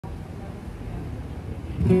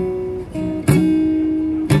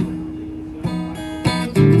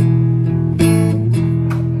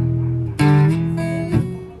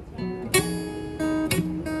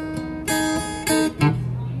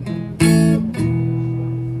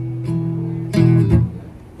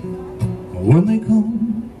When they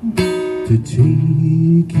come to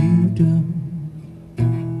take you down,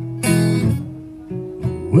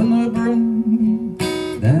 when they bring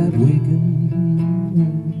that wagon,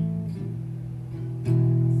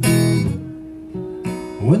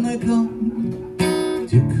 when they come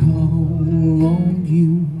to call on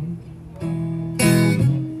you,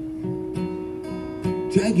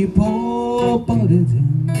 drag your poor body down.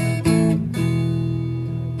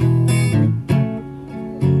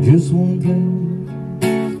 Just one thing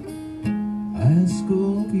I ask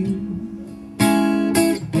of you,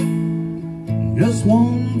 just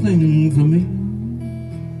one thing for me.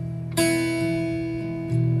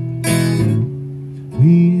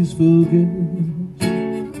 Please forget,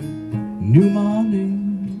 knew my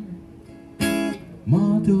name,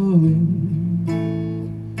 my darling,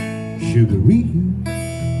 Sugaree.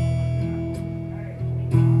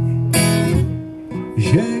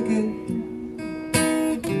 Shake it,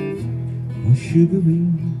 oh Sugaree.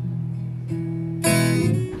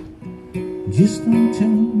 Just don't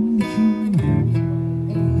change you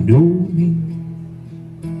know me.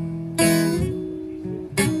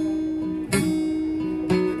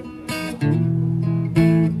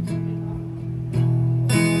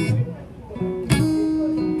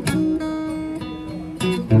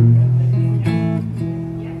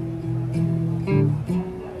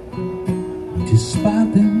 Despite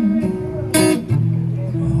them,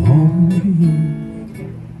 all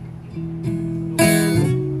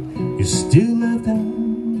you're still left out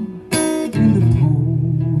in the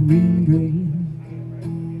pouring rain.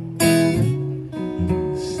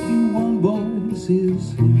 Still one voice is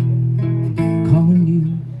calling you.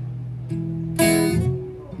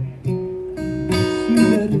 You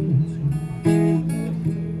better listen.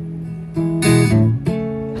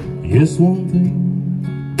 Yes, one thing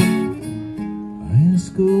I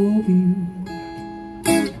ask of you,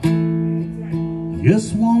 just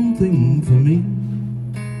one thing for me.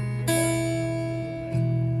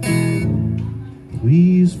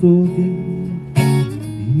 Please forget you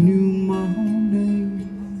knew my name,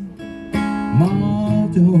 my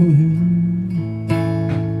darling,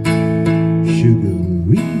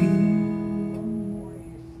 Sugaree.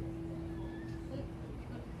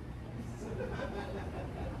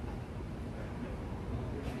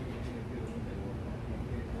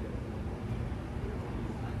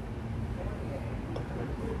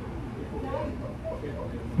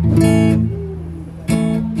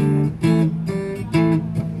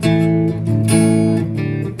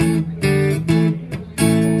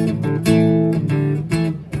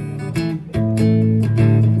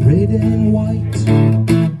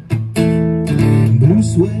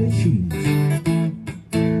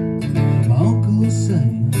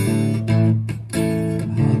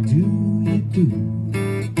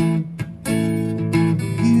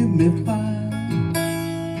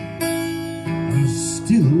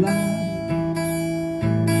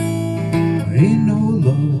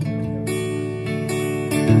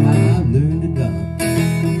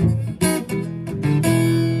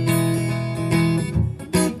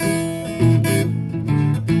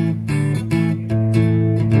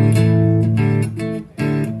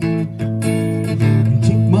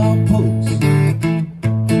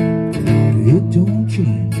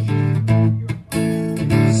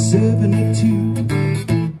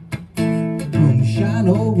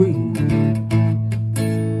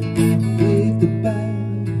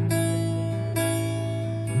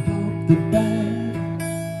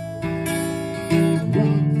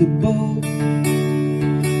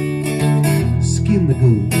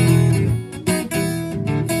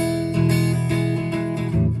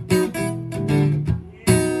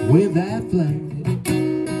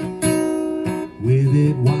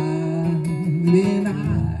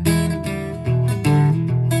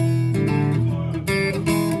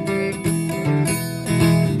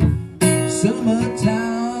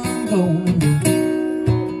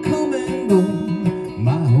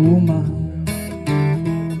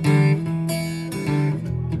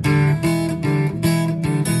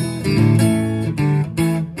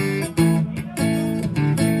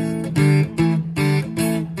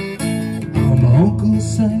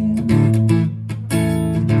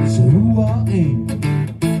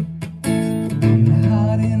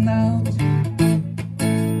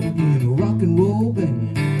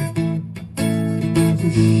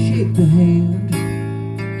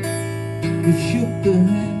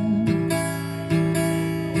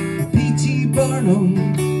 of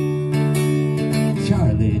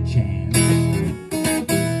Charlie Chan.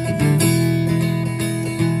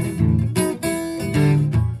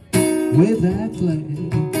 Wave that flag,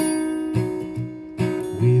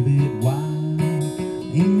 wave it wide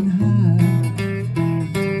and high.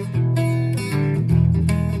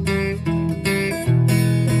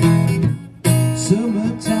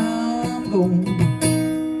 Summertime gone,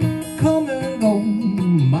 come and go,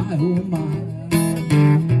 my oh my.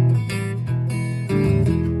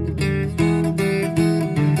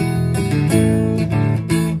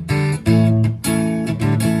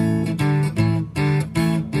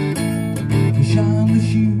 Shine the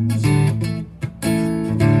shoes,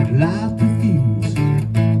 life perfuse.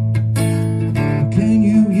 Can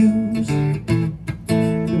you use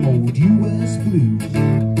them old US blues?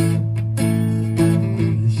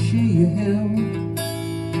 Share your hell,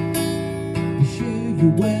 share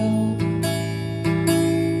your wealth,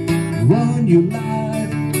 run your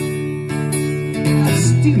life,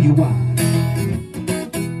 steal your wife.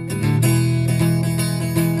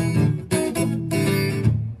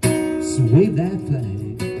 So wave that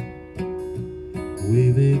flag,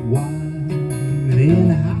 wave it wide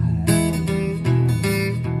and high.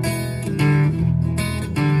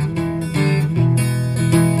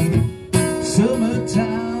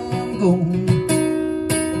 Summertime gone,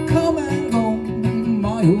 come and go,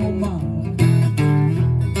 my oh my.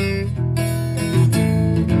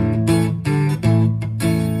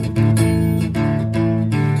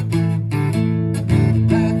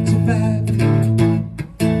 Back to back,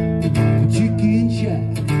 chicken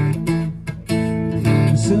shack,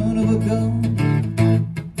 son of a gun,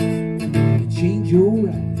 change your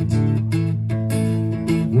rights.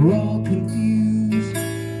 We're all confused,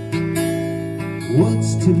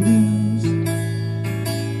 what's to lose? You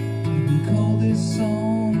can call this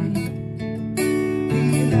song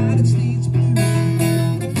the United States Blues.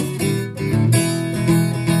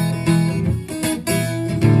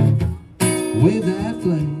 Wave that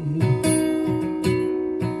flag,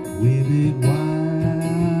 wave it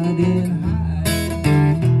wide and high.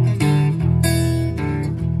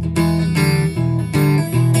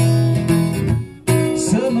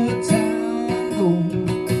 Summertime gone,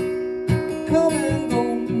 come and go,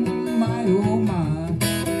 my oh my.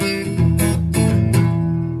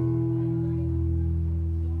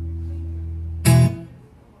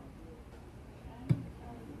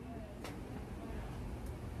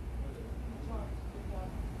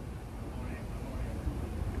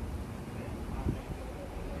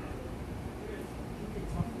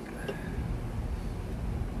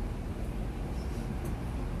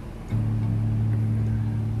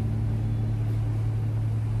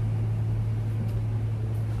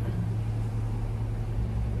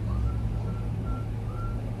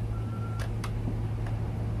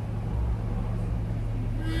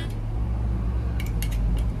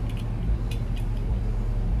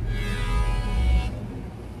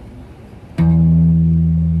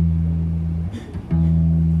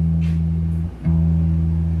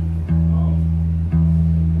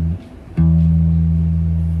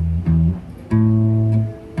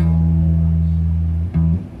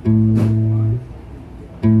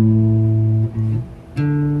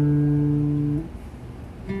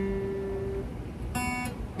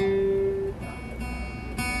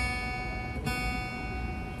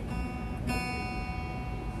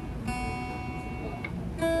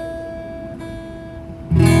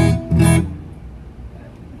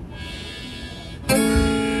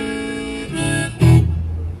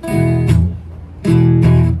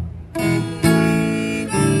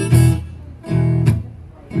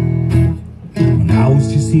 When I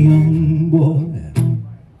was just a young boy,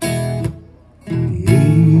 the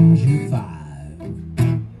age of 5,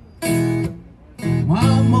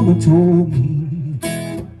 my mama told me I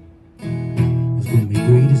was gonna be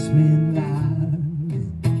greatest man alive.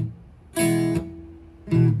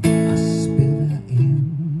 I spelled that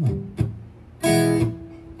M,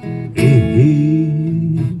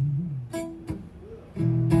 A-M.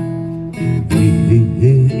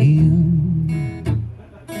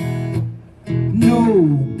 No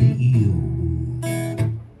B-O.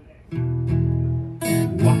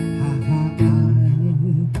 Why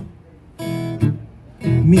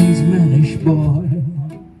means Mannish boy.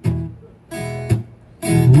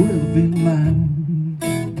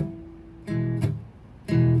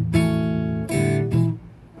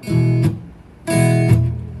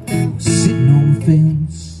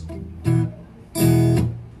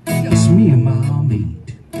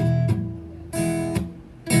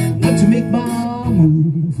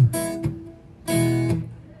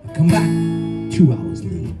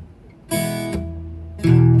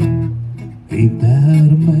 Ain't that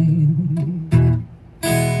a man?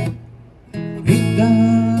 Ain't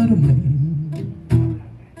that a man?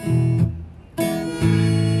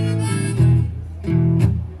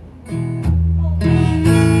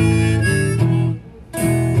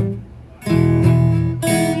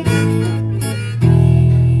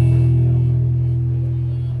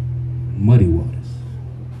 Muddy Waters.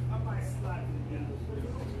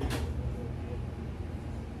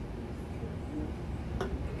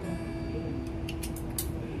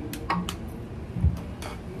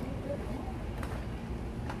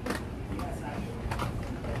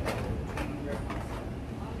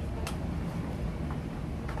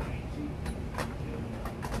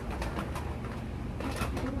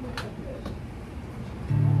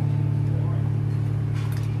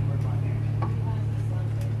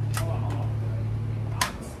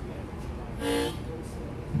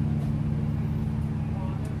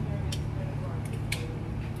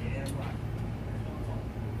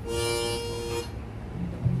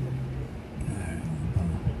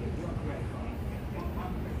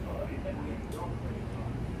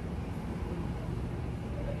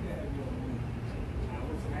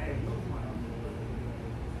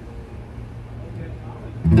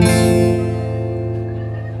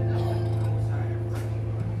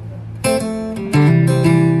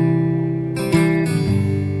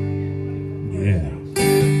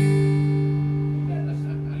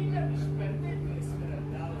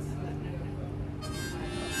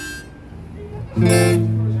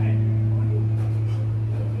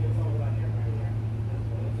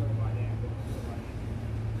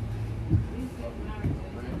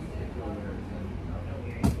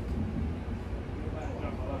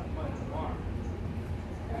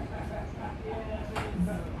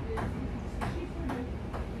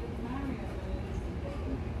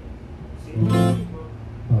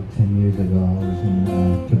 About 10 years ago, I was in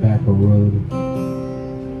Tobacco Road.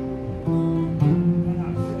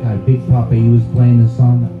 God, Big Papa, he was playing the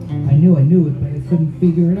song. I knew it, but I couldn't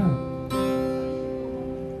figure it out.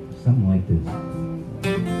 Something like this.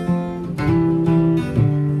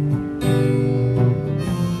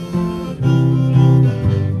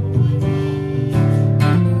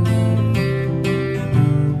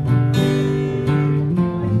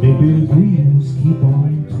 And baby, the wheels keep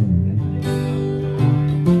on turning.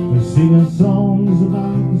 We're singing songs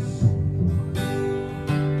about the sun.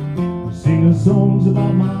 We're singing songs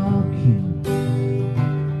about my king.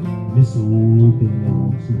 Miss old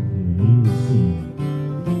bells in the sea.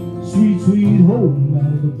 Sweet, sweet home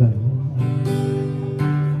Alabama,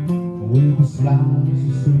 where the skies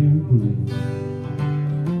are so blue.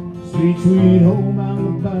 Sweet, sweet home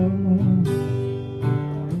Alabama,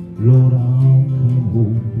 Lord, I'm coming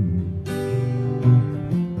home to you.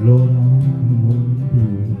 Lord, I'm coming home to you.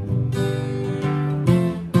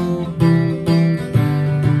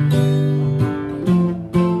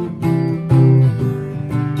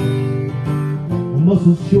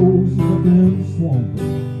 Muscle shows up in the swamp.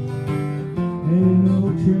 Ain't no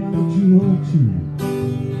trail that you know too.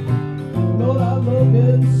 Lord, I love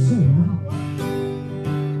it so much.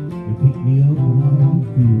 You pick me up when I'm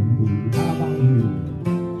feeling blue. How about you?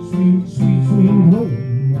 Sweet, sweet, sweet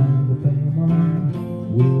home Alabama,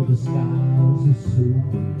 where the skies are so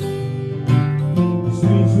blue.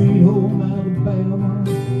 Sweet, sweet home Alabama,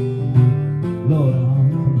 Lord,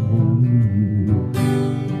 I'm coming home to you.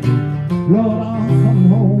 Lord, I'm coming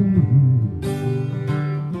home to you.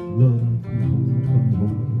 Lord, I'm coming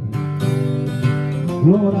home.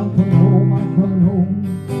 Lord, I'm coming home, I'm coming home.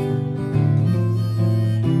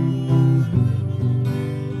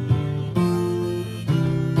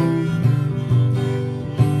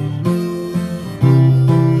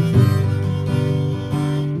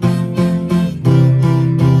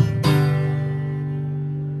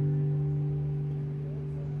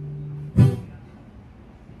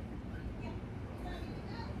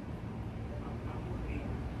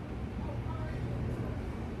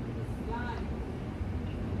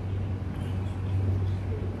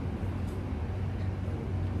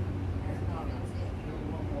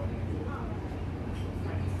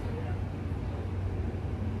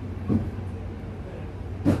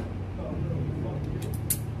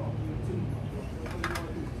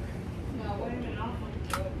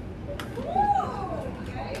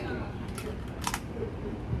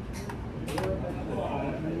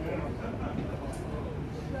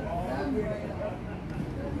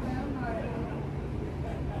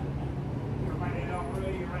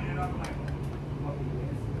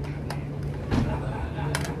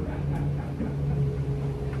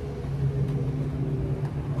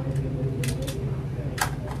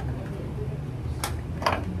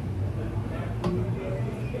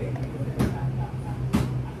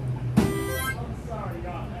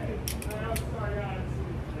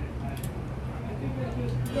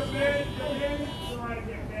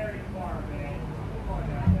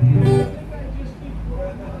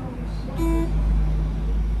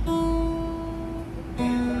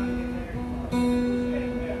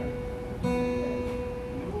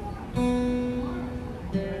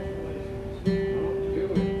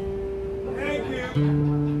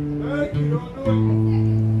 You don't do it.